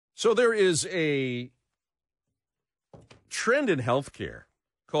So there is a trend in healthcare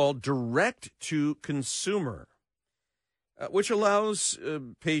called direct-to-consumer, which allows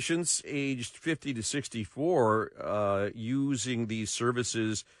patients aged 50 to 64 using these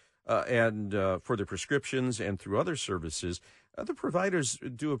services and for their prescriptions and through other services. The providers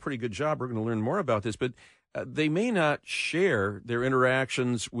do a pretty good job. We're going to learn more about this, but they may not share their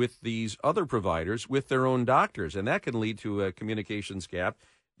interactions with these other providers with their own doctors, and that can lead to a communications gap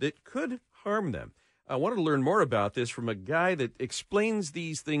that could harm them. I wanted to learn more about this from a guy that explains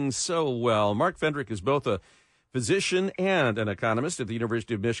these things so well. Mark Fendrick is both a physician and an economist at the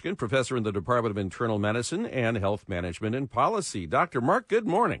University of Michigan, professor in the Department of Internal Medicine and Health Management and Policy. Dr. Mark, good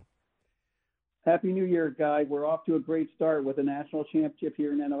morning. Happy New Year, Guy. We're off to a great start with a national championship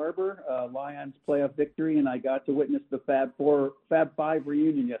here in Ann Arbor, Lions playoff victory, and I got to witness the Fab Five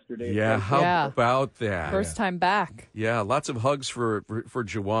reunion yesterday. Yeah, how about that? First time back. Yeah, lots of hugs for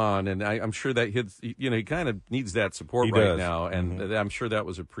Juwan, and I'm sure that he kind of needs that support now, and I'm sure that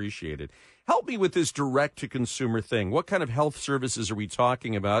was appreciated. Help me with this direct-to-consumer thing. What kind of health services are we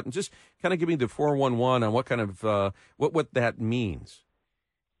talking about? And just kind of give me the 411 on what kind of what that means.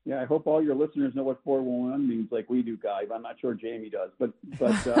 Yeah, I hope all your listeners know what 411 means, like we do, Guy. I'm not sure Jamie does, but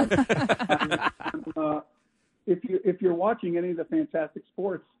if you're watching any of the fantastic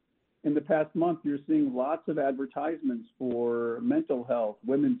sports in the past month, you're seeing lots of advertisements for mental health,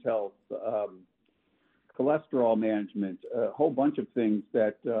 women's health, cholesterol management, a whole bunch of things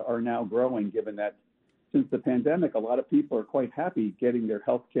that are now growing. Given that since the pandemic, a lot of people are quite happy getting their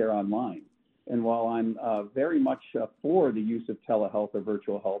health care online. And while I'm very much for the use of telehealth or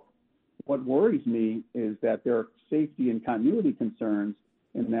virtual health, what worries me is that there are safety and continuity concerns,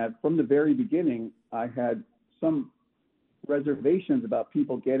 in that from the very beginning, I had some reservations about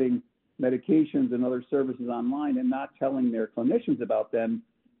people getting medications and other services online and not telling their clinicians about them,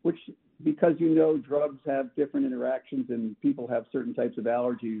 which, because drugs have different interactions and people have certain types of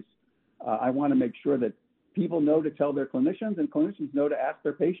allergies, I want to make sure that people know to tell their clinicians and clinicians know to ask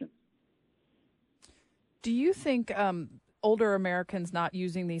their patients. Do you think older Americans not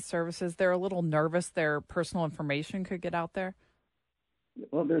using these services, they're a little nervous their personal information could get out there?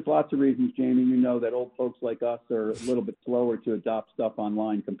 Well, there's lots of reasons, Jamie. You know that old folks like us are a little bit slower to adopt stuff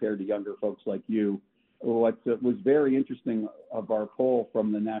online compared to younger folks like you. What was very interesting of our poll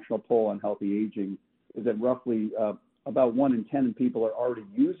from the National Poll on Healthy Aging is that roughly about 1 in 10 people are already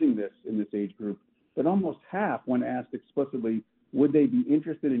using this in this age group, but almost half, when asked explicitly, would they be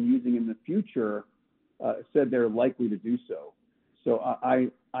interested in using in the future, said they're likely to do so. So I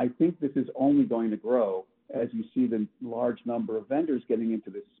think this is only going to grow as you see the large number of vendors getting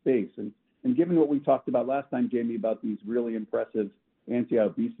into this space. And given what we talked about last time, Jamie, about these really impressive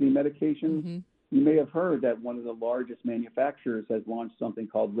anti-obesity medications, you may have heard that one of the largest manufacturers has launched something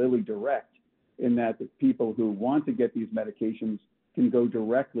called Lilly Direct, in that the people who want to get these medications can go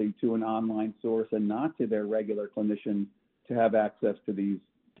directly to an online source and not to their regular clinician to have access to these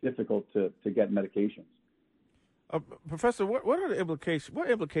difficult to get medications. Professor, what are the implications? What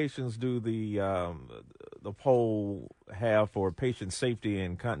implications do the poll have for patient safety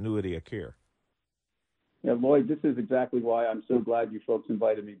and continuity of care? Yeah, Lloyd, this is exactly why I'm so glad you folks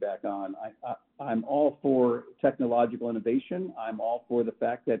invited me back on. I'm all for technological innovation. I'm all for the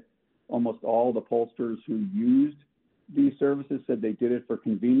fact that almost all the pollsters who used these services said they did it for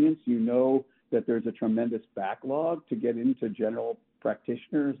convenience. You know that there's a tremendous backlog to get into general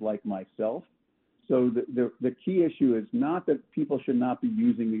practitioners like myself. So the key issue is not that people should not be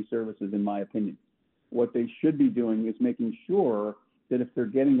using these services, in my opinion. What they should be doing is making sure that if they're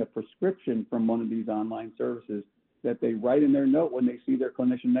getting a prescription from one of these online services, that they write in their note when they see their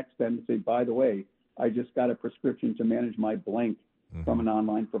clinician next to them and say, by the way, I just got a prescription to manage my blank from an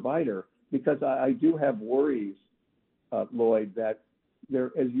online provider. Because I do have worries, Lloyd, that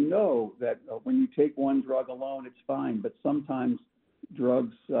there, as you know, that when you take one drug alone, it's fine, but sometimes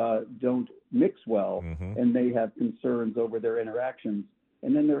drugs don't mix well, and they have concerns over their interactions.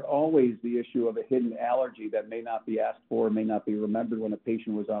 And then there's always the issue of a hidden allergy that may not be asked for, may not be remembered when a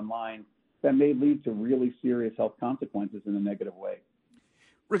patient was online, that may lead to really serious health consequences in a negative way.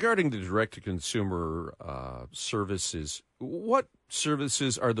 Regarding the direct-to-consumer services, what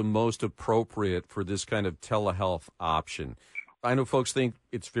services are the most appropriate for this kind of telehealth option? I know folks think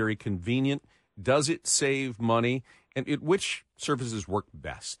it's very convenient. Does it save money? And which services work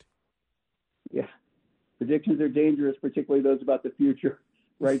best? Yeah, predictions are dangerous, particularly those about the future.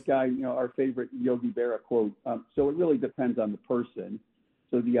 Right, Guy? You know, our favorite Yogi Berra quote. So it really depends on the person.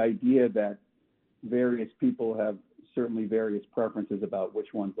 So the idea that various people have certainly various preferences about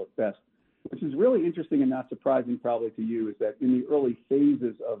which ones look best, which is really interesting and not surprising probably to you, is that in the early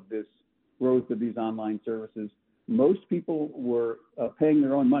phases of this of these online services, most people were paying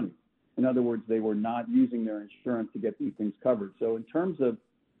their own money. In other words, they were not using their insurance to get these things covered. So in terms of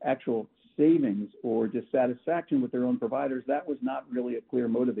actual savings or dissatisfaction with their own providers, that was not really a clear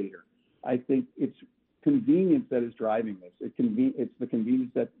motivator. I think it's convenience that is driving this. It's the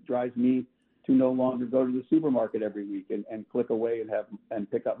convenience that drives me to no longer go to the supermarket every week and click away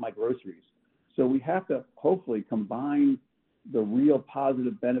and pick up my groceries. So we have to hopefully combine the real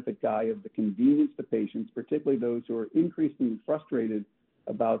positive benefit guy of the convenience to patients, particularly those who are increasingly frustrated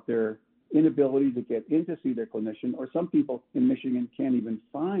about their inability to get in to see their clinician, or some people in Michigan can't even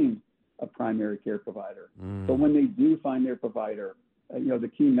find a primary care provider. But when they do find their provider,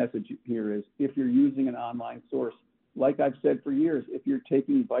 the key message here is if you're using an online source, like I've said for years, if you're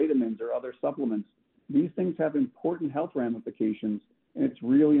taking vitamins or other supplements, these things have important health ramifications, and it's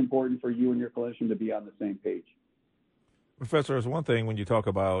really important for you and your clinician to be on the same page. Professor, it's one thing when you talk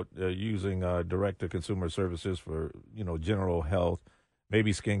about using direct-to-consumer services for, general health,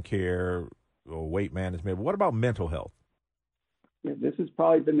 maybe skincare or weight management. But what about mental health? Yeah, this has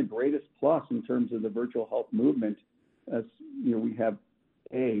probably been the greatest plus in terms of the virtual health movement. As we have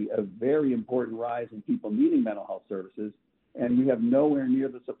a very important rise in people needing mental health services, and we have nowhere near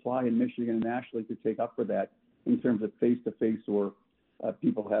the supply in Michigan and nationally to take up for that in terms of face-to-face or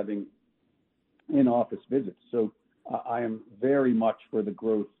people having in-office visits. So I am very much for the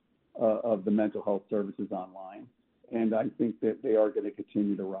growth of the mental health services online, and I think that they are going to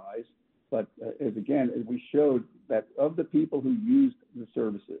continue to rise. But as we showed that of the people who used the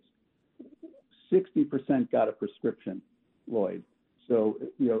services, 60% got a prescription, Lloyd. So,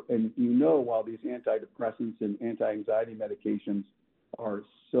 while these antidepressants and anti-anxiety medications are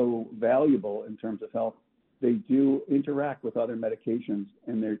so valuable in terms of health, they do interact with other medications,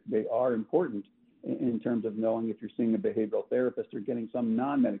 and they are important in terms of knowing if you're seeing a behavioral therapist or getting some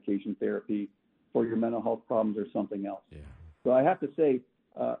non-medication therapy for your mental health problems or something else. Yeah. So I have to say,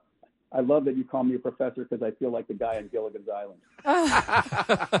 I love that you call me a professor because I feel like the guy on Gilligan's Island.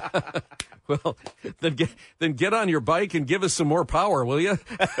 Well, then get on your bike and give us some more power, will you?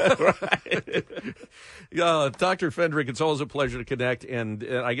 Right. Dr. Fendrick, it's always a pleasure to connect. And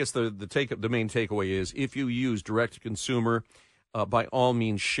I guess the main takeaway is if you use direct to consumer, by all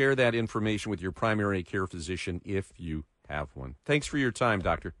means, share that information with your primary care physician if you have one. Thanks for your time,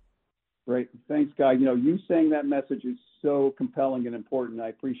 Doctor. Great. Thanks, Guy. You saying that message is so compelling and important. I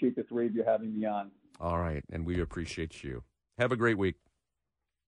appreciate the three of you having me on. All right. And we appreciate you. Have a great week.